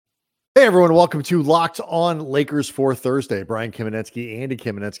Hey everyone, welcome to Locked On Lakers for Thursday. Brian Kamenetsky, Andy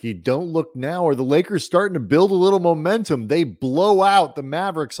Kamenetsky. Don't look now, or the Lakers starting to build a little momentum. They blow out the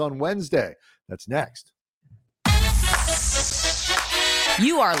Mavericks on Wednesday. That's next.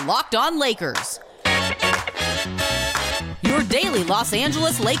 You are Locked On Lakers, your daily Los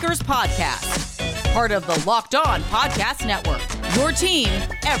Angeles Lakers podcast. Part of the Locked On Podcast Network, your team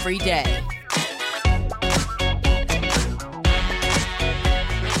every day.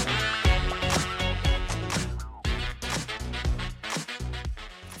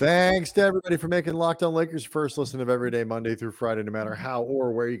 Thanks to everybody for making Locked On Lakers first listen of every day, Monday through Friday, no matter how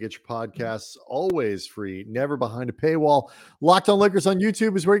or where you get your podcasts. Always free, never behind a paywall. Locked On Lakers on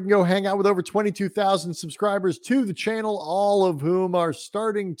YouTube is where you can go hang out with over 22,000 subscribers to the channel, all of whom are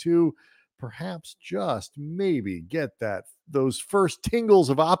starting to perhaps just maybe get those first tingles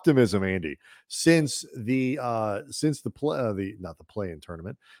of optimism, Andy, since the play-in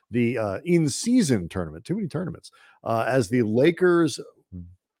tournament, the in-season tournament, too many tournaments, as the Lakers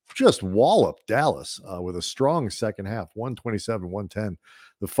just walloped Dallas with a strong second half, 127-110.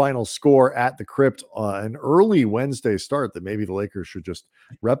 The final score at the Crypt, an early Wednesday start that maybe the Lakers should just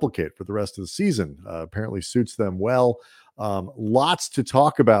replicate for the rest of the season. Apparently suits them well. Lots to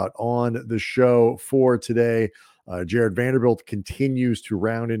talk about on the show for today. Jared Vanderbilt continues to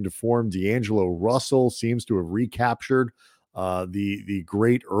round into form. D'Angelo Russell seems to have recaptured the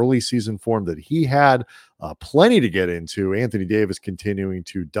great early season form that he had. Plenty to get into. Anthony Davis continuing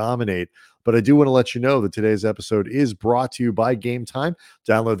to dominate. But I do want to let you know that today's episode is brought to you by Game Time.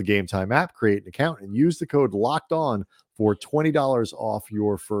 Download the Game Time app, create an account, and use the code Locked On for $20 off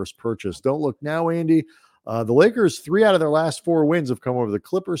your first purchase. Don't look now, Andy. The Lakers, 3 out of their last 4 wins have come over the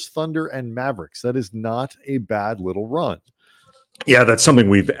Clippers, Thunder, and Mavericks. That is not a bad little run. Yeah, that's something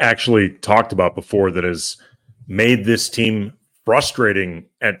we've actually talked about before that has made this team frustrating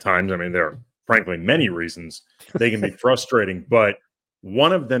at times. I mean, there are frankly many reasons they can be frustrating, but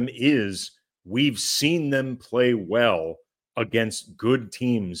one of them is we've seen them play well against good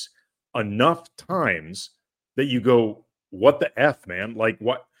teams enough times that you go, what the F, man? Like,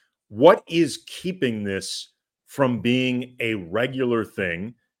 what is keeping this from being a regular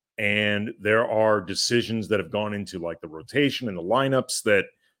thing? And there are decisions that have gone into like the rotation and the lineups that,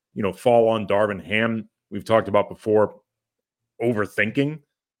 fall on Darvin Ham. We've talked about before, overthinking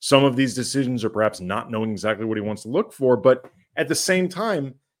some of these decisions or perhaps not knowing exactly what he wants to look for. But at the same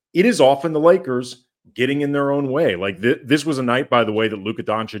time, it is often the Lakers getting in their own way. Like this was a night, by the way, that Luka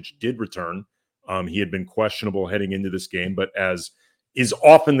Doncic did return. He had been questionable heading into this game, but as is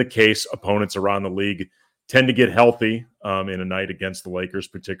often the case, opponents around the league tend to get healthy in a night against the Lakers,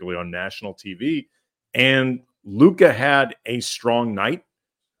 particularly on national TV. And Luka had a strong night,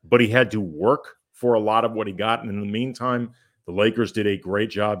 but he had to work for a lot of what he got. And in the meantime, the Lakers did a great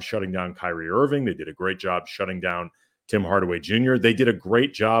job shutting down Kyrie Irving. They did a great job shutting down Tim Hardaway Jr. They did a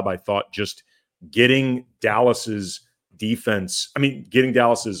great job, I thought, just getting Dallas's defense. I mean, getting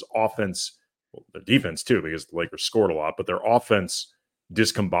Dallas's offense, well, their defense too, because the Lakers scored a lot, but their offense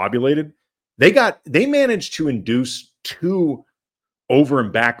discombobulated. They managed to induce 2 over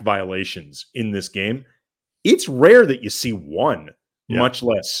and back violations in this game. It's rare that you see 1, much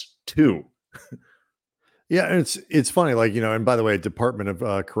less 2. Yeah, and it's funny, and by the way, Department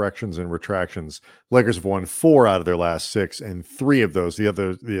of Corrections and Retractions, Lakers have won 4 out of their last 6, and 3 of those,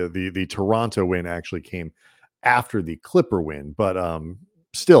 the Toronto win actually came after the Clipper win, but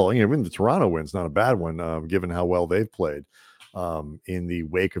still, even the Toronto win's not a bad one, given how well they've played in the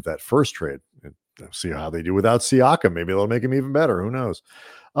wake of that first trade. And see how they do without Siakam. Maybe they'll make him even better. Who knows?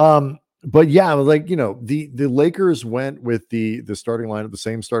 But yeah, the Lakers went with the starting lineup, the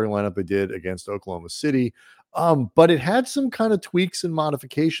same starting lineup they did against Oklahoma City. But it had some kind of tweaks and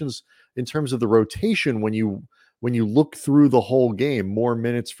modifications in terms of the rotation when you look through the whole game. More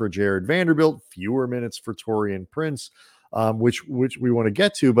minutes for Jared Vanderbilt, fewer minutes for Taurean Prince, which we want to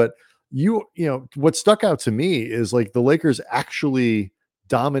get to. But what stuck out to me is like the Lakers actually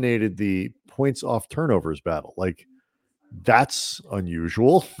dominated the points off turnovers battle. Like, that's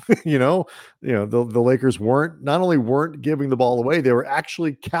unusual. The Lakers not only weren't giving the ball away, they were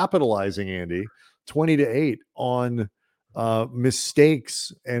actually capitalizing, Andy, 20-8 on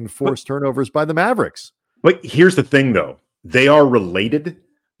mistakes and forced turnovers by the Mavericks. But here's the thing, though. They are related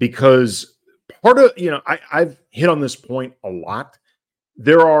because part of, I've hit on this point a lot.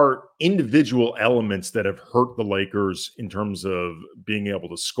 There are individual elements that have hurt the Lakers in terms of being able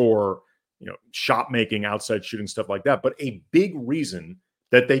to score, shot making, outside shooting, stuff like that. But a big reason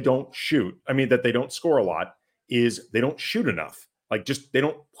that they don't that they don't score a lot is they don't shoot enough. They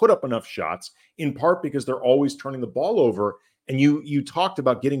don't put up enough shots, in part because they're always turning the ball over And you talked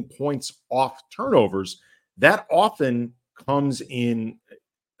about getting points off turnovers. That often comes in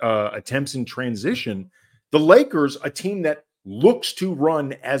attempts in transition. The Lakers, a team that looks to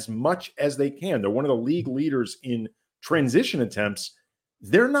run as much as they can, they're one of the league leaders in transition attempts.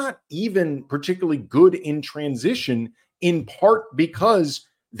 They're not even particularly good in transition, in part because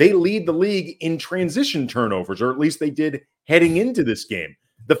they lead the league in transition turnovers, or at least they did heading into this game.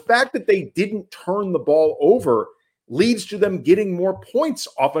 The fact that they didn't turn the ball over leads to them getting more points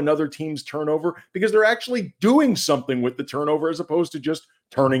off another team's turnover because they're actually doing something with the turnover as opposed to just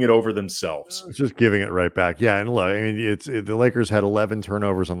turning it over themselves. It's just giving it right back. Yeah, and look, I mean, the Lakers had 11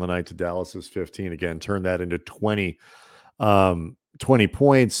 turnovers on the night to Dallas's 15. Again, turned that into 20. 20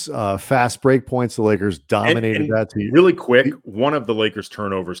 points, fast break points. The Lakers dominated and that. Really quick, one of the Lakers'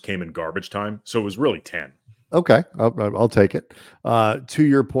 turnovers came in garbage time, so it was really 10. Okay, I'll take it. To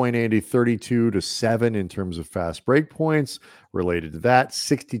your point, Andy, 32-7 in terms of fast break points. Related to that,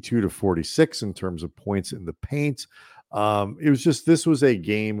 62-46 in terms of points in the paint. It was just, this was a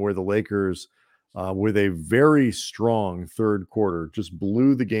game where the Lakers, with a very strong third quarter, just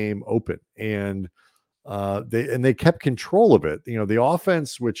blew the game open, and they kept control of it. The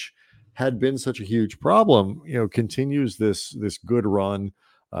offense, which had been such a huge problem, continues this good run.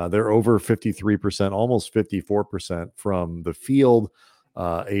 They're over 53%, almost 54% from the field.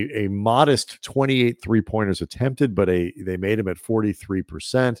 A modest 28 3-pointers attempted, but they made them at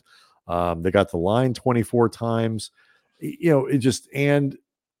 43%. They got the line 24 times. And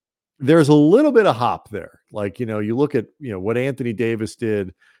there's a little bit of hop there. Like, you look at, what Anthony Davis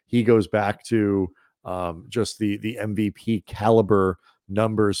did. He goes back to just the MVP caliber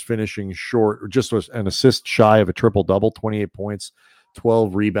numbers, finishing short, or just was an assist shy of a triple double, 28 points,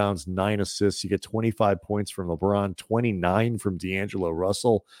 12 rebounds, 9 assists. You get 25 points from LeBron, 29 from D'Angelo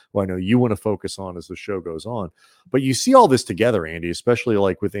Russell, who I know you want to focus on as the show goes on. But you see all this together, Andy, especially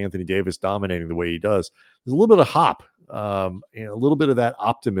like with Anthony Davis dominating the way he does. There's a little bit of hop, and a little bit of that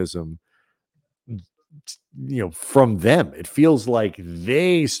optimism, from them. It feels like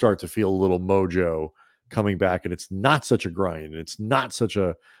they start to feel a little mojo coming back, and it's not such a grind, and it's not such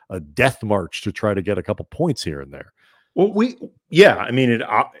a death march to try to get a couple points here and there. Well,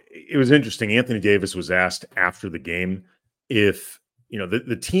 it was interesting. Anthony Davis was asked after the game if,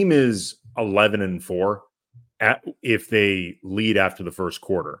 the team is 11-4 if they lead after the first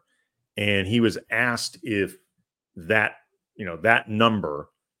quarter. And he was asked if that number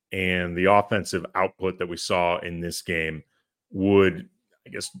and the offensive output that we saw in this game would, I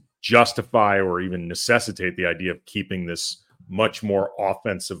guess, justify or even necessitate the idea of keeping this much more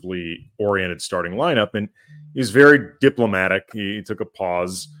offensively oriented starting lineup. And he's very diplomatic. He took a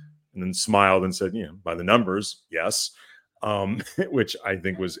pause and then smiled and said, by the numbers, yes. Which I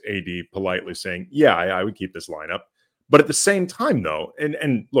think was AD politely saying, yeah, I would keep this lineup. But at the same time, though,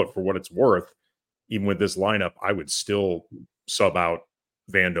 and look, for what it's worth, even with this lineup, I would still sub out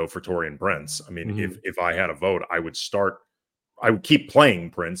Vando for Taurean Prince. I mean, if I had a vote, I would keep playing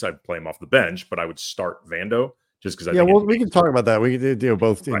Prince. I'd play him off the bench, but I would start Vando. Just because we can talk about that. We can do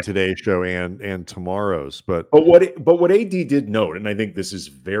both in today's show and tomorrow's. But what AD did note, and I think this is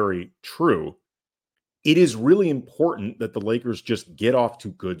very true, it is really important that the Lakers just get off to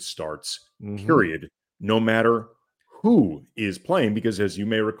good starts, period, no matter who is playing. Because as you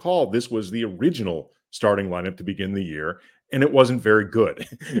may recall, this was the original starting lineup to begin the year, and it wasn't very good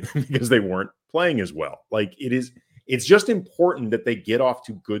because they weren't playing as well. Like, it's just important that they get off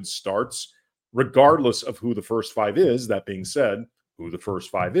to good starts, regardless of who the first five is. That being said, who the first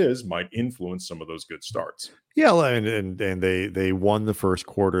five is might influence some of those good starts. Yeah, and they won the first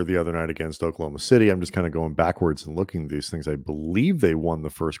quarter the other night against Oklahoma City. I'm just kind of going backwards and looking at these things. I believe they won the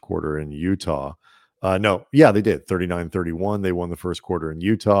first quarter in Utah. No, yeah, they did. 39-31. They won the first quarter in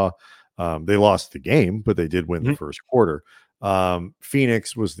Utah. They lost the game, but they did win the first quarter.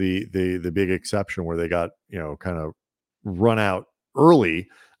 Phoenix was the big exception where they got, kind of run out early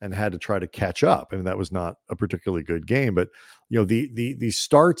and had to try to catch up. And that was not a particularly good game, but the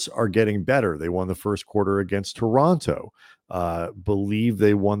starts are getting better. They won the first quarter against Toronto. Believe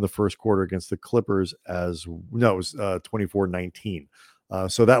they won the first quarter against the Clippers it was 24-19.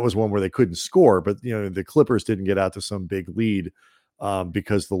 So that was one where they couldn't score, but the Clippers didn't get out to some big lead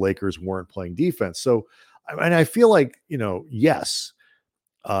because the Lakers weren't playing defense. So, and I feel like, yes,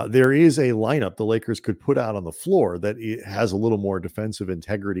 there is a lineup the Lakers could put out on the floor that it has a little more defensive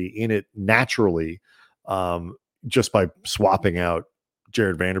integrity in it naturally, just by swapping out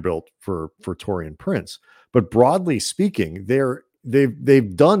Jared Vanderbilt for Taurean Prince. But broadly speaking,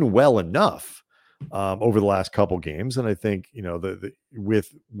 they've done well enough over the last couple games, and I think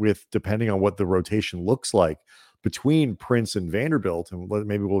with depending on what the rotation looks like, between Prince and Vanderbilt, and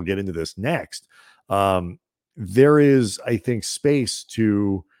maybe we'll get into this next, there is, I think, space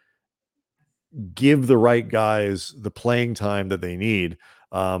to give the right guys the playing time that they need,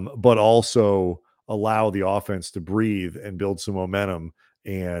 but also allow the offense to breathe and build some momentum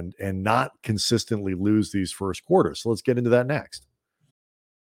and not consistently lose these first quarters. So let's get into that next.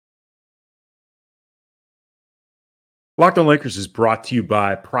 Locked On Lakers is brought to you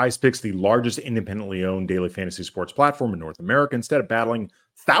by Prize Picks, the largest independently owned daily fantasy sports platform in North America. Instead of battling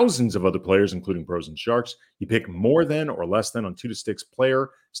thousands of other players, including pros and sharks, you pick more than or less than on 2 to 6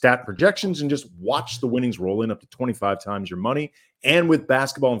 player stat projections and just watch the winnings roll in up to 25 times your money. And with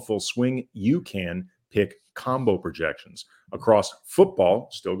basketball in full swing, you can pick combo projections across football,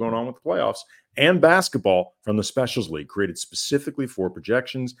 still going on with the playoffs, and basketball from the Specials League, created specifically for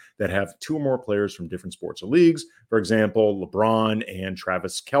projections that have 2 or more players from different sports or leagues. For example, LeBron and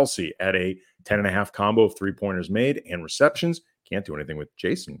Travis Kelce at a 10.5 combo of 3-pointers made and receptions. Can't do anything with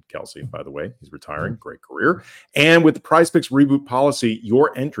Jason Kelce, by the way. He's retiring. Great career. And with the Prize Picks reboot policy,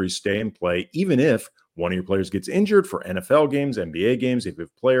 your entries stay in play even if one of your players gets injured for NFL games, NBA games. If you have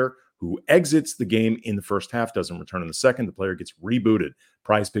a player who exits the game in the first half, doesn't return in the second, the player gets rebooted.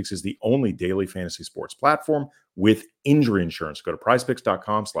 Prize Picks is the only daily fantasy sports platform with injury insurance. Go to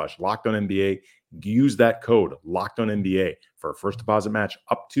prizepicks.com/LockedOnNBA. Use that code LockedOnNBA for a first deposit match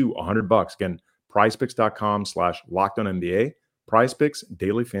up to $100. Again, prizepicks.com/LockedOnNBA. Prize Picks,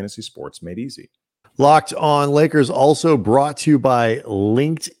 daily fantasy sports made easy. Locked On Lakers also brought to you by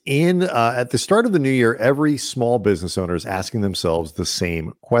LinkedIn. At the start of the new year, every small business owner is asking themselves the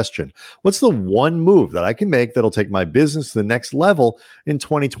same question. What's the one move that I can make that'll take my business to the next level in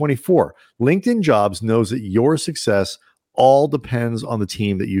 2024? LinkedIn Jobs knows that your success all depends on the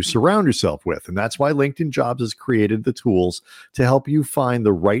team that you surround yourself with. And that's why LinkedIn Jobs has created the tools to help you find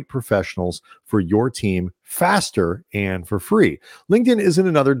the right professionals for your team faster and for free. LinkedIn isn't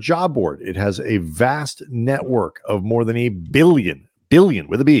another job board. It has a vast network of more than 1 billion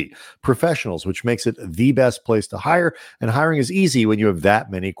with a B professionals, which makes it the best place to hire. And hiring is easy when you have that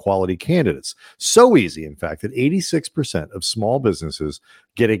many quality candidates. So easy, in fact, that 86% of small businesses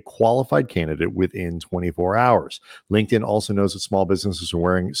get a qualified candidate within 24 hours. LinkedIn also knows that small businesses are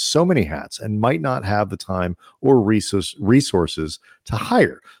wearing so many hats and might not have the time or resources to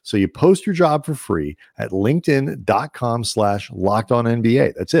hire. So you post your job for free at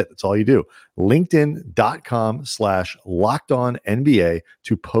linkedin.com/LockedOnNBA. That's it. That's all you do. LinkedIn.com/LockedOnNBA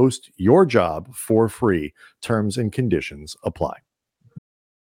to post your job for free. Terms and conditions apply.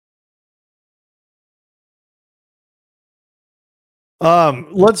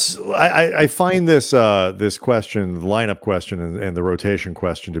 I find this question, the lineup question and the rotation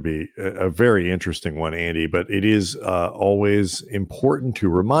question, to be a very interesting one, Andy, but it is always important to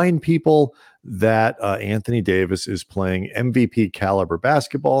remind people that Anthony Davis is playing MVP caliber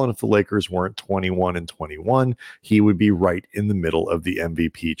basketball. And if the Lakers weren't 21-21, he would be right in the middle of the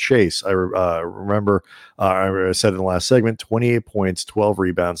MVP chase. I remember I said in the last segment, 28 points, 12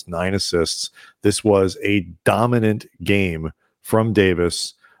 rebounds, 9 assists. This was a dominant game from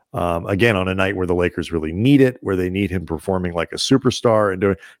Davis, again, on a night where the Lakers really need it, where they need him performing like a superstar.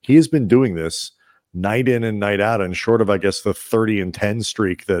 And he has been doing this night in and night out, and short of, I guess, the 30-10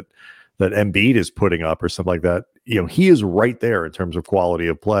 streak that Embiid is putting up or something like that. He is right there in terms of quality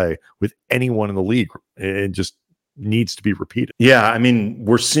of play with anyone in the league. It just needs to be repeated. Yeah, I mean,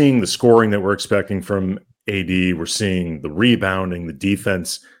 we're seeing the scoring that we're expecting from AD. We're seeing the rebounding, the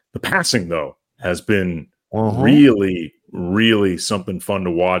defense. The passing, though, has been really, really something fun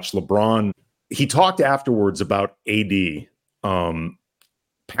to watch. LeBron, he talked afterwards about AD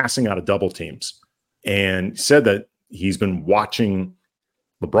passing out of double teams and said that he's been watching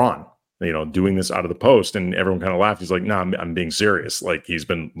LeBron, doing this out of the post, and everyone kind of laughed. He's like, no, I'm being serious. Like, he's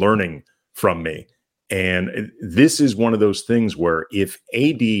been learning from me. And this is one of those things where if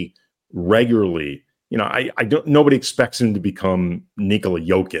AD regularly, nobody expects him to become Nikola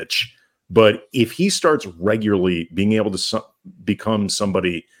Jokic, but if he starts regularly being able to become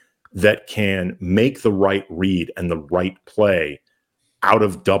somebody that can make the right read and the right play out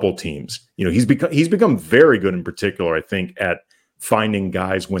of double teams, he's become very good in particular, I think, at finding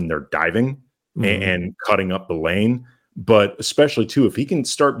guys when they're diving and cutting up the lane. But especially too, if he can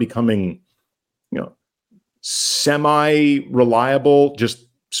start becoming, semi-reliable, just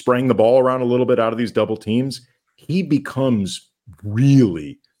spraying the ball around a little bit out of these double teams, he becomes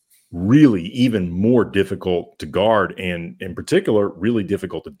really even more difficult to guard, and in particular, really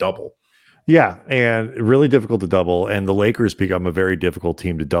difficult to double. Yeah, and really difficult to double. And the Lakers become a very difficult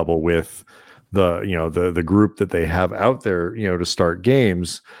team to double with the group that they have out there, to start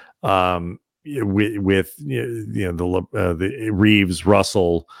games. with the Reeves,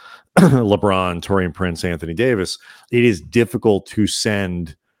 Russell, LeBron, Taurean Prince, Anthony Davis, it is difficult to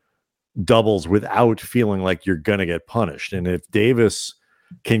send doubles without feeling like you're going to get punished. And if Davis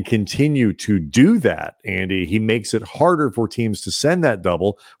can continue to do that, Andy, he makes it harder for teams to send that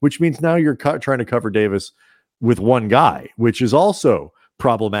double, which means now you're trying to cover Davis with one guy, which is also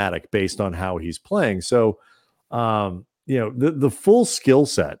problematic based on how he's playing. So, the full skill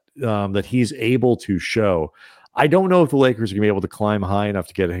set that he's able to show, I don't know if the Lakers are going to be able to climb high enough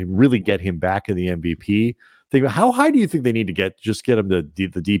to get him back in the MVP. Think about how high do you think they need to get him the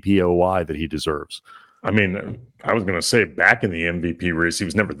DPOY that he deserves? I mean, I was going to say back in the MVP race, he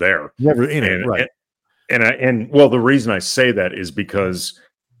was never there. Never in it, right? And the reason I say that is because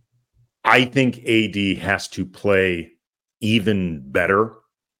I think AD has to play even better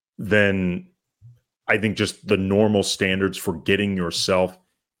than I think just the normal standards for getting yourself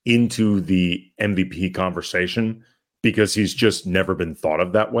into the MVP conversation, because he's just never been thought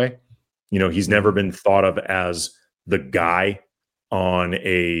of that way. He's never been thought of as the guy on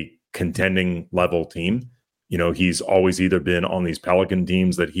a contending level team. He's always either been on these Pelican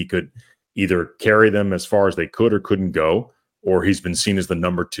teams that he could either carry them as far as they could or couldn't go, or he's been seen as the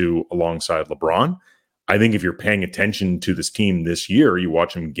number 2 alongside LeBron. I think if you're paying attention to this team this year, you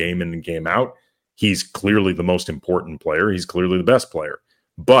watch him game in and game out, he's clearly the most important player. He's clearly the best player.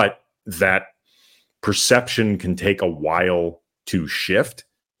 But that perception can take a while to shift.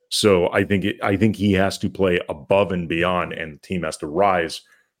 So I think he has to play above and beyond, and the team has to rise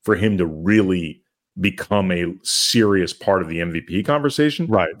for him to really become a serious part of the MVP conversation.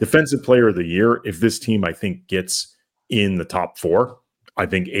 Right. Defensive Player of the Year, if this team, I think, gets in the top 4, I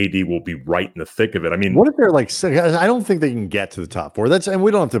think AD will be right in the thick of it. I mean, what if they're like, I don't think they can get to the top 4. And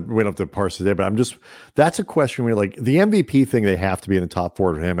we don't have to parse it there, but that's a question where, like, the MVP thing, they have to be in the top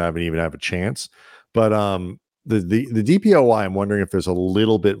 4 for him. I haven't even have a chance. But the DPOY, I'm wondering if there's a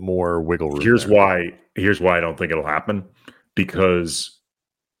little bit more wiggle room. Here's why I don't think it'll happen, because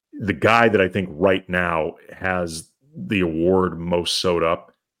the guy that I think right now has the award most sewed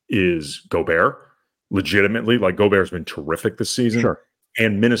up is Gobert. Legitimately, like, Gobert's been terrific this season. Sure.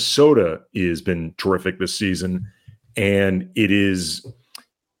 And Minnesota has been terrific this season. And it's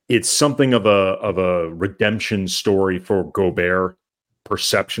something of a redemption story for Gobert,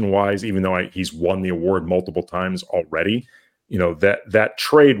 perception-wise, even though he's won the award multiple times already. That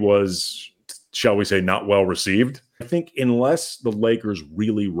trade was, shall we say, not well received. I think unless the Lakers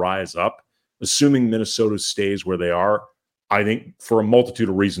really rise up, assuming Minnesota stays where they are, I think for a multitude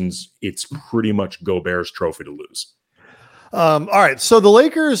of reasons, it's pretty much Gobert's trophy to lose. All right. So the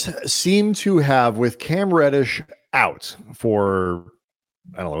Lakers seem to have, with Cam Reddish out for,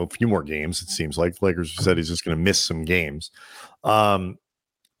 I don't know, a few more games, it seems like. The Lakers said he's just going to miss some games.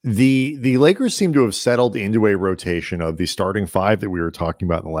 The Lakers seem to have settled into a rotation of the starting 5 that we were talking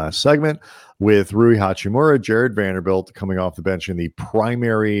about in the last segment, with Rui Hachimura, Jared Vanderbilt coming off the bench in the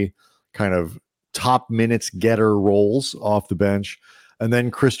primary kind of top minutes getter roles off the bench, and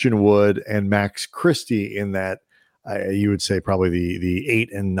then Christian Wood and Max Christie in that, you would say, probably the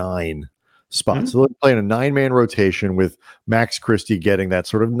 8 and 9 spot. Mm-hmm. So they're playing a 9-man rotation with Max Christie getting that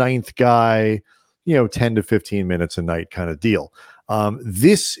sort of 9th guy, 10 to 15 minutes a night kind of deal.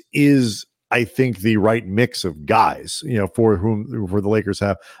 This is, I think, the right mix of guys, for the Lakers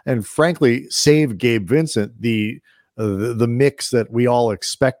have, and frankly, save Gabe Vincent, the mix that we all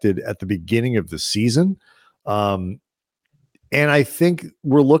expected at the beginning of the season. And I think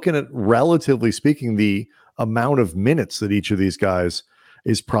we're looking at, relatively speaking, the amount of minutes that each of these guys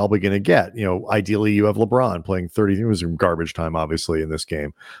is probably going to get. Ideally you have LeBron playing 30. It was garbage time, obviously, in this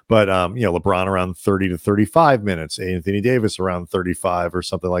game, but LeBron around 30 to 35 minutes, Anthony Davis around 35 or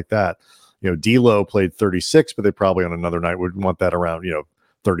something like that. D'Lo played 36, but they probably on another night would want that around,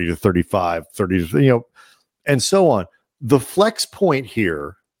 30 to 35, 30 to, and so on. The flex point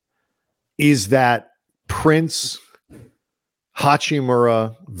here is that Prince,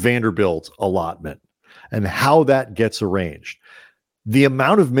 Hachimura, Vanderbilt allotment and how that gets arranged. The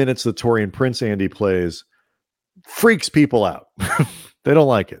amount of minutes that Taurean Prince, Andy, plays freaks people out. They don't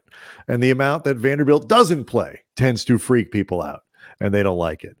like it. And the amount that Vanderbilt doesn't play tends to freak people out, and they don't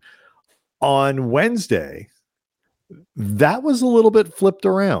like it. On Wednesday, that was a little bit flipped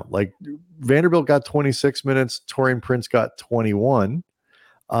around. Like, Vanderbilt got 26 minutes, Taurean Prince got 21.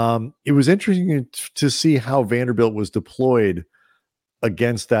 It was interesting to see how Vanderbilt was deployed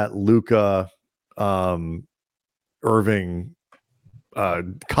against that Luka Irving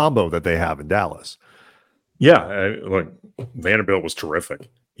combo that they have in Dallas. Yeah, Vanderbilt was terrific.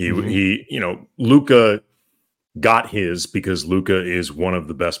 Luka got his because Luka is one of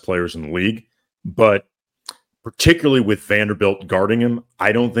the best players in the league. but particularly with Vanderbilt guarding him,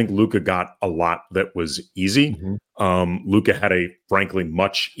 I don't think Luka got a lot that was easy. Luka had a frankly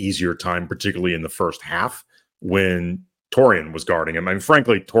much easier time, particularly in the first half when Torian was guarding him. I mean,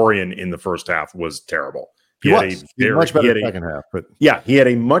 frankly, Torian in the first half was terrible. He had a much better second half, but yeah, he had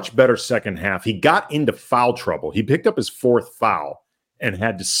a much better second half. He got into foul trouble. He picked up his fourth foul and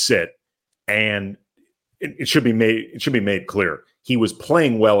had to sit. And it should be made clear. He was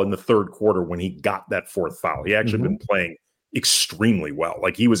playing well in the third quarter when he got that fourth foul. He actually been playing extremely well.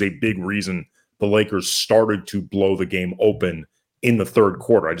 Like, he was a big reason the Lakers started to blow the game open in the third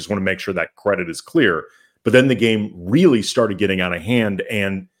quarter. I just want to make sure that credit is clear. But then the game really started getting out of hand,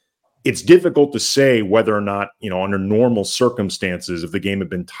 and it's difficult to say whether or not, under normal circumstances, if the game had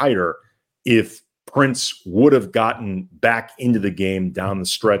been tighter, if Prince would have gotten back into the game down the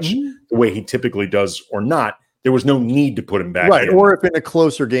stretch the way he typically does or not. There was no need to put him back in. Or if in a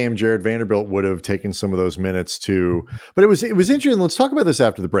closer game, Jared Vanderbilt would have taken some of those minutes too. But it was interesting. Let's talk about this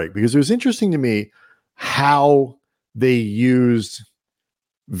after the break, because it was interesting to me how they used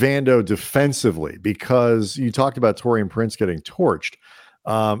Vando defensively, because you talked about Torian Prince getting torched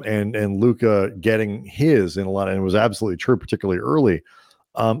and Luka getting his in a lot, and it was absolutely true, particularly early.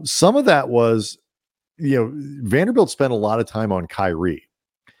 Some of that was, Vanderbilt spent a lot of time on Kyrie,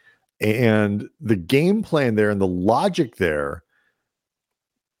 and the game plan there and the logic there,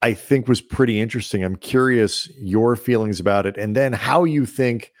 I think, was pretty interesting. I'm curious your feelings about it, and then how you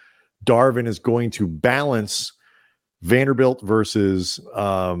think Darvin is going to balance Vanderbilt versus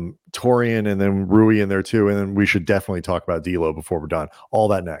Torian, and then Rui in there too. And then we should definitely talk about D'Lo before we're done. All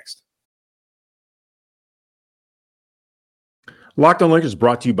that next. Locked On Lakers is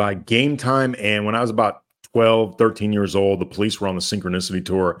brought to you by Game Time. And when I was about 12, 13 years old, the police were on the Synchronicity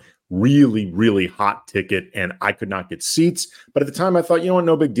Tour. Really, really hot ticket, and I could not get seats. But at the time, I thought,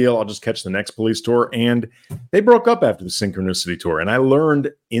 no big deal. I'll just catch the next police tour. And they broke up after the Synchronicity Tour. And I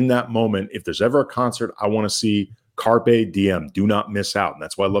learned in that moment, if there's ever a concert I want to see, Carpe Diem, do not miss out. And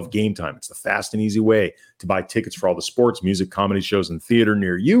that's why I love Game Time. It's the fast and easy way to buy tickets for all the sports, music, comedy shows, and theater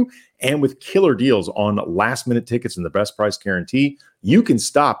near you. And with killer deals on last-minute tickets and the best price guarantee, you can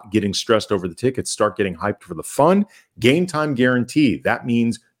stop getting stressed over the tickets, start getting hyped for the fun. Game Time guarantee. That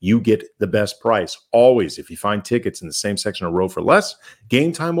means you get the best price. Always, if you find tickets in the same section or row for less,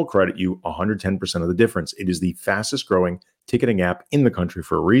 Game Time will credit you 110% of the difference. It is the fastest growing ticketing app in the country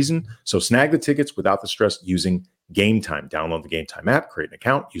for a reason. So snag the tickets without the stress using Game Time. Download the Game Time app, create an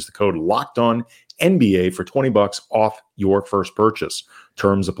account, use the code LOCKEDONNBA for $20 off your first purchase.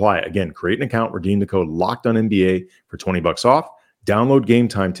 Terms apply. Again, create an account, redeem the code LOCKEDONNBA for $20 off. Download Game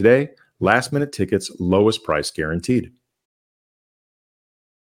Time today. Last minute tickets, lowest price guaranteed.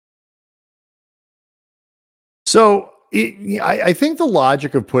 So I think the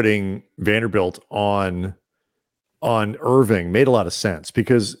logic of putting Vanderbilt on Irving made a lot of sense,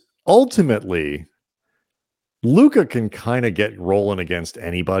 because ultimately Luka can kind of get rolling against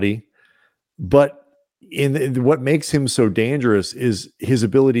anybody, but in what makes him so dangerous is his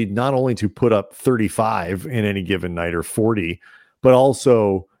ability not only to put up 35 in any given night or 40, but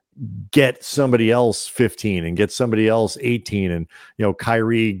also get somebody else 15 and get somebody else 18, and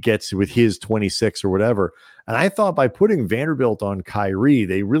Kyrie gets with his 26 or whatever. And I thought by putting Vanderbilt on Kyrie,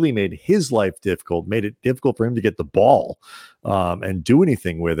 they really made his life difficult, made it difficult for him to get the ball and do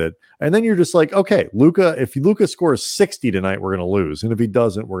anything with it. And then you're just like, okay, if Luka scores 60 tonight, we're going to lose. And if he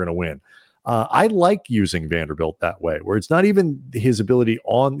doesn't, we're going to win. I like using Vanderbilt that way, where it's not even his ability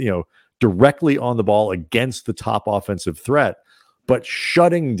on, directly on the ball against the top offensive threat, but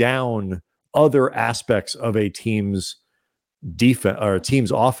shutting down other aspects of a team's defense or a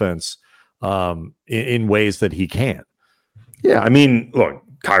team's offense in ways that he can. Yeah, I mean, look,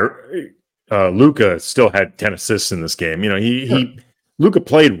 Luka still had 10 assists in this game. Luka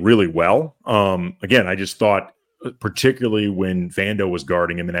played really well. Again, I just thought, particularly when Vando was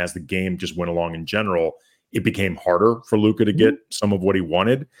guarding him, and as the game just went along in general, it became harder for Luka to get some of what he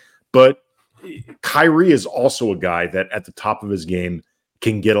wanted. But Kyrie is also a guy that at the top of his game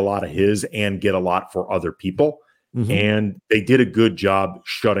can get a lot of his and get a lot for other people. And they did a good job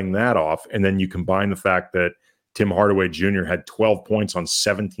shutting that off. And then you combine the fact that Tim Hardaway Jr. had 12 points on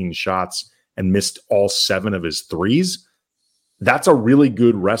 17 shots and missed all 7 of his threes. That's a really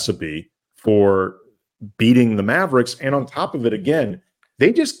good recipe for beating the Mavericks. And on top of it, again,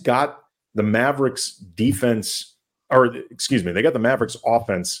 they just got the Mavericks defense, they got the Mavericks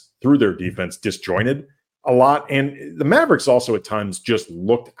offense through their defense disjointed a lot. And the Mavericks also at times just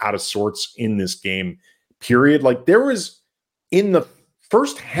looked out of sorts in this game, period. Like, there was, in the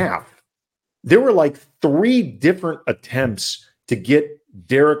first half, there were like 3 different attempts to get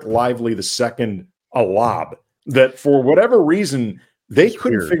Derek Lively II a lob that for whatever reason they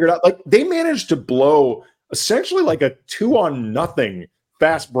couldn't figure it out. Like they managed to blow essentially like a 2-0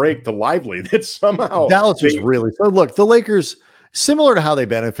 fast break to Lively that somehow Dallas was really so. Look, the Lakers, similar to how they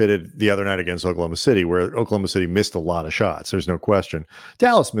benefited the other night against Oklahoma City, where Oklahoma City missed a lot of shots. There's no question.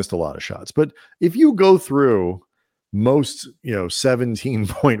 Dallas missed a lot of shots, but if you go through most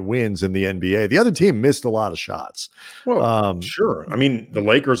 17-point wins in the NBA, the other team missed a lot of shots. Well, sure. I mean, the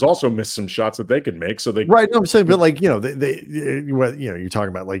Lakers also missed some shots that they could make. So they right. No, I'm saying, but like they you're talking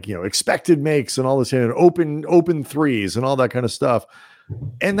about like expected makes and all this open threes and all that kind of stuff.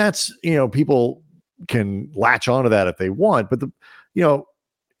 And that's, people can latch onto that if they want, but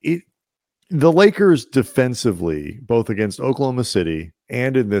the Lakers defensively, both against Oklahoma City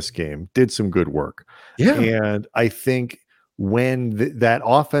and in this game, did some good work. Yeah. And I think when that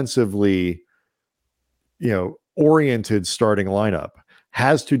offensively, oriented starting lineup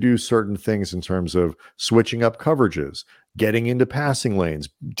has to do certain things in terms of switching up coverages, getting into passing lanes.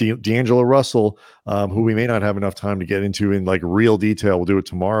 D'Angelo Russell, who we may not have enough time to get into in like real detail, we'll do it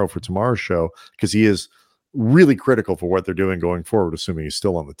tomorrow for tomorrow's show, because he is really critical for what they're doing going forward, assuming he's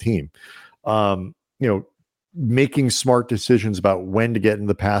still on the team. Making smart decisions about when to get in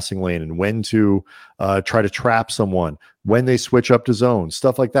the passing lane and when to try to trap someone, when they switch up to zone,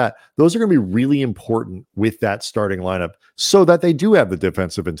 stuff like that. Those are going to be really important with that starting lineup so that they do have the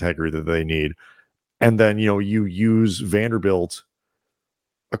defensive integrity that they need. And then, you use Vanderbilt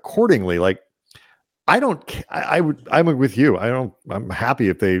accordingly. Like, I'm with you. I'm happy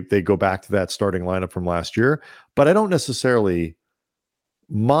if they go back to that starting lineup from last year, but I don't necessarily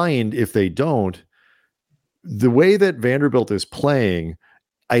mind if they don't. The way that Vanderbilt is playing,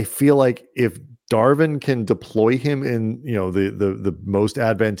 I feel like if Darvin can deploy him in, the most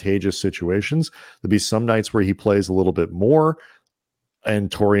advantageous situations, there'll be some nights where he plays a little bit more and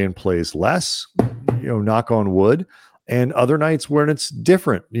Taurean plays less, knock on wood, and other nights where it's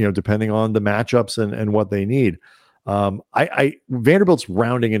different, depending on the matchups and what they need. Vanderbilt's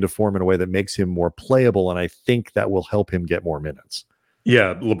rounding into form in a way that makes him more playable, and I think that will help him get more minutes.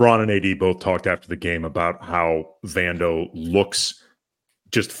 Yeah, LeBron and AD both talked after the game about how Vando looks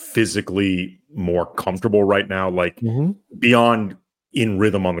just physically more comfortable right now, like beyond in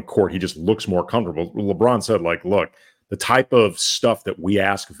rhythm on the court. He just looks more comfortable. LeBron said, like, look, the type of stuff that we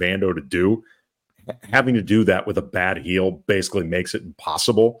ask Vando to do, having to do that with a bad heel basically makes it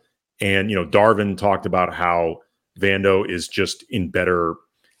impossible. And, Darvin talked about how Vando is just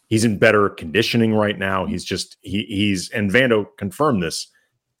he's in better conditioning right now. He's and Vando confirmed this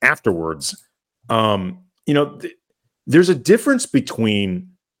afterwards. There's a difference between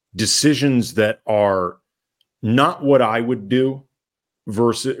decisions that are not what I would do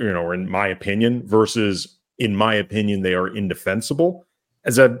versus, or in my opinion, versus in my opinion, they are indefensible.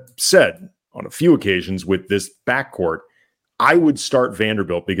 As I've said on a few occasions with this backcourt, I would start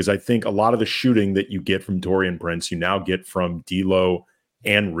Vanderbilt because I think a lot of the shooting that you get from Taurean Prince, you now get from D'Lo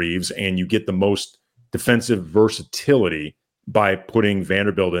and Reeves, and you get the most defensive versatility by putting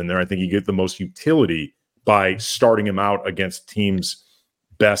Vanderbilt in there. I think you get the most utility by starting him out against teams'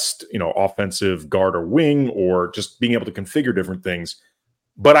 best, offensive guard or wing, or just being able to configure different things.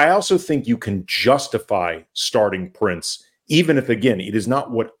 But I also think you can justify starting Prince, even if, again, it is not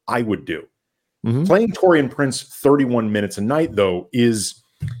what I would do. Playing Taurean Prince 31 minutes a night, though, is,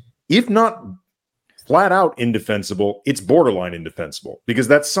 if not flat out indefensible, it's borderline indefensible, because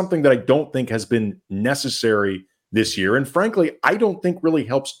that's something that I don't think has been necessary this year. And frankly, I don't think really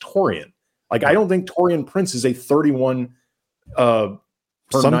helps Taurean. Like, I don't think Taurean Prince is a 31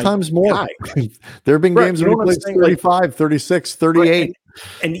 sometimes more guy. There have been games where he plays 35, like, 36, 38. Right.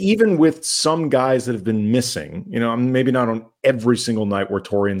 And even with some guys that have been missing, maybe not on every single night where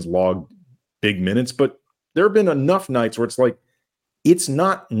Taurean's logged big minutes, but there have been enough nights where it's like, it's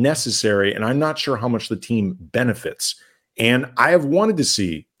not necessary, and I'm not sure how much the team benefits. And I have wanted to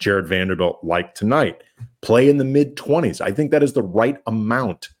see Jared Vanderbilt, like tonight, play in the mid-20s. I think that is the right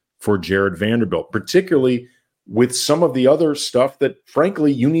amount for Jared Vanderbilt, particularly with some of the other stuff that,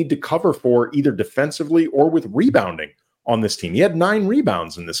 frankly, you need to cover for either defensively or with rebounding on this team. He had 9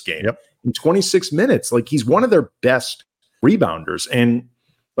 rebounds in this game in 26 minutes. Like, he's one of their best rebounders. And,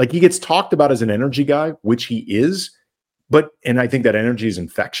 like, he gets talked about as an energy guy, which he is. And I think that energy is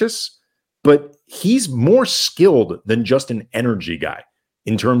infectious, but he's more skilled than just an energy guy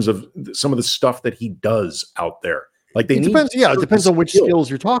in terms of some of the stuff that he does out there. Like, it depends on which skills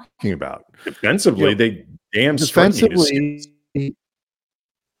you're talking about. Defensively, they damn defensively,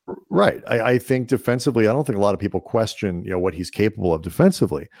 right. I think defensively, I don't think a lot of people question, what he's capable of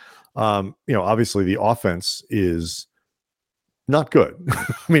defensively. Obviously the offense is not good.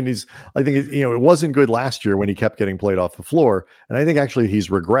 I mean, I think, it wasn't good last year when he kept getting played off the floor. And I think actually he's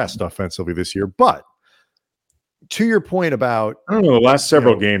regressed offensively this year. But to your point about, I don't know, the last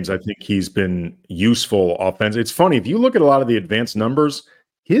several games, I think he's been useful offense. It's funny, if you look at a lot of the advanced numbers,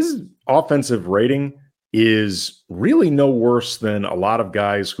 his offensive rating is really no worse than a lot of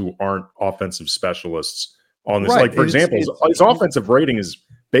guys who aren't offensive specialists on this. Right. Like, for example, his offensive rating is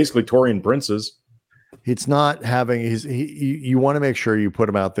basically Taurean Prince's. It's not having you want to make sure you put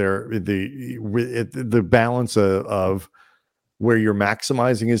him out there, the balance of where you're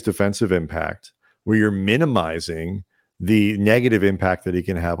maximizing his defensive impact, where you're minimizing the negative impact that he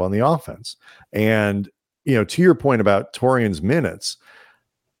can have on the offense. And, to your point about Taurean's minutes,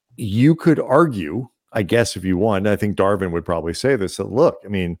 you could argue, I guess, if you want, I think Darvin would probably say this, that look, I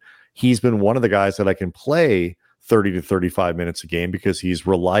mean, he's been one of the guys that I can play 30 to 35 minutes a game because he's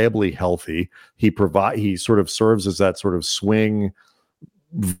reliably healthy. He sort of serves as that sort of swing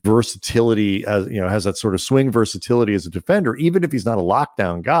versatility, has that sort of swing versatility as a defender. Even if he's not a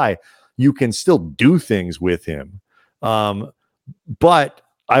lockdown guy, you can still do things with him. But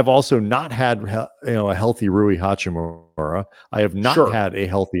I've also not had a healthy Rui Hachimura. I have not had a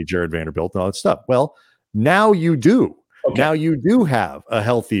healthy Jared Vanderbilt and all that stuff. Well, now you do. Okay. Now you do have a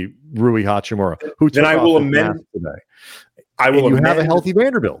healthy Rui Hachimura, who took I will off amend today. You have a healthy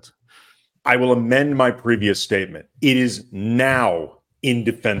Vanderbilt. I will amend my previous statement. It is now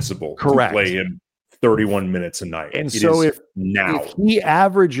indefensible to play him 31 minutes a night. And so if he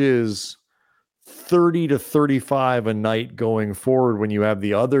averages 30 to 35 a night going forward when you have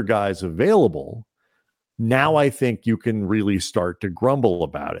the other guys available, now I think you can really start to grumble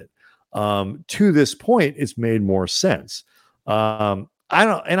about it. To this point, it's made more sense. I'm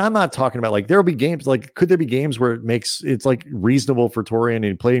not talking about like there'll be games like, could there be games where it's like reasonable for Taurean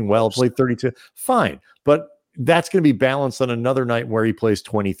and playing well, play 32, fine, but that's going to be balanced on another night where he plays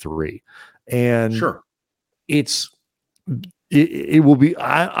 23, and it will be.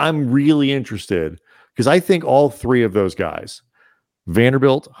 I'm really interested because I think all three of those guys,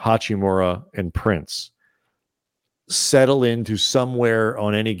 Vanderbilt, Hachimura, and Prince, settle into somewhere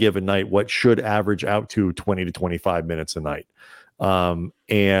on any given night what should average out to 20 to 25 minutes a night.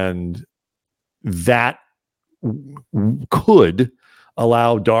 And that could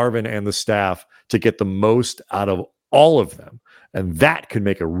allow Darvin and the staff to get the most out of all of them. And that could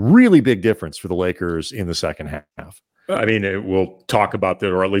make a really big difference for the Lakers in the second half. I mean, we'll talk about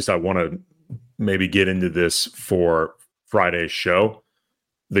that, or at least I want to maybe get into this for Friday's show.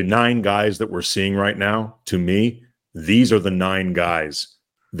 The 9 guys that we're seeing right now, to me, these are the 9 guys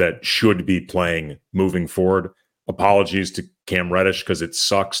that should be playing moving forward. Apologies to Cam Reddish because it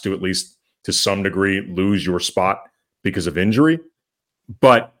sucks to, at least to some degree, lose your spot because of injury.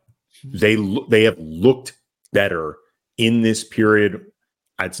 But they have looked better in this period.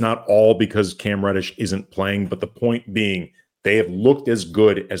 It's not all because Cam Reddish isn't playing, but the point being they have looked as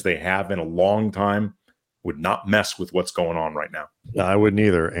good as they have in a long time. Would not mess with what's going on right now. I wouldn't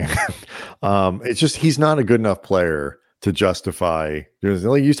either. And it's just he's not a good enough player to justify.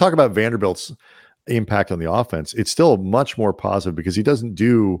 You talk about Vanderbilt's impact on the offense. It's still much more positive because he doesn't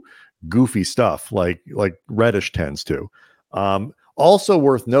do goofy stuff like Reddish tends to. Also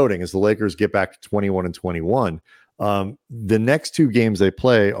worth noting as the Lakers get back to 21 and 21, the next 2 games they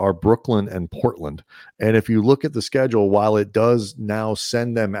play are Brooklyn and Portland. And if you look at the schedule, while it does now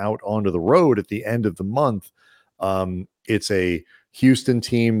send them out onto the road at the end of the month, it's a Houston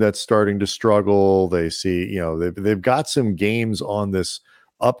team that's starting to struggle. They see, they've got some games on this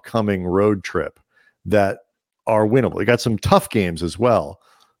upcoming road trip that are winnable. They got some tough games as well,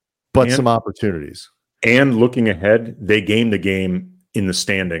 but some opportunities. And looking ahead, they gained the game in the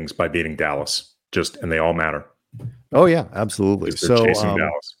standings by beating Dallas. And they all matter. Oh yeah, absolutely. So chasing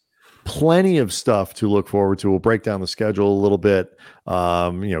Dallas. Plenty of stuff to look forward to. We'll break down the schedule a little bit.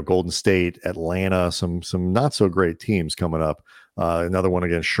 Golden State, Atlanta, some not so great teams coming up. Another one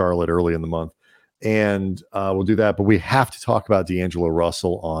against Charlotte early in the month. And we'll do that. But we have to talk about D'Angelo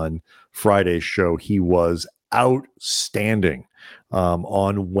Russell on Friday's show. He was outstanding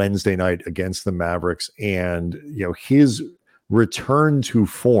on Wednesday night against the Mavericks. And, his return to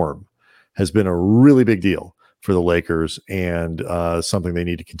form has been a really big deal for the Lakers and something they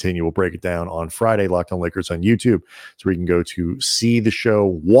need to continue. We'll break it down on Friday, Locked On Lakers on YouTube. So we can go to see the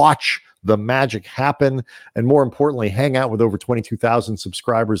show, watch the magic happen, and more importantly, hang out with over 22,000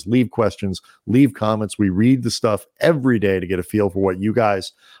 subscribers, leave questions, leave comments. We read the stuff every day to get a feel for what you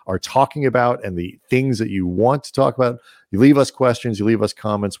guys are talking about and the things that you want to talk about. You leave us questions, you leave us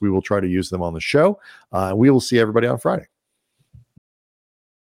comments. We will try to use them on the show. We will see everybody on Friday.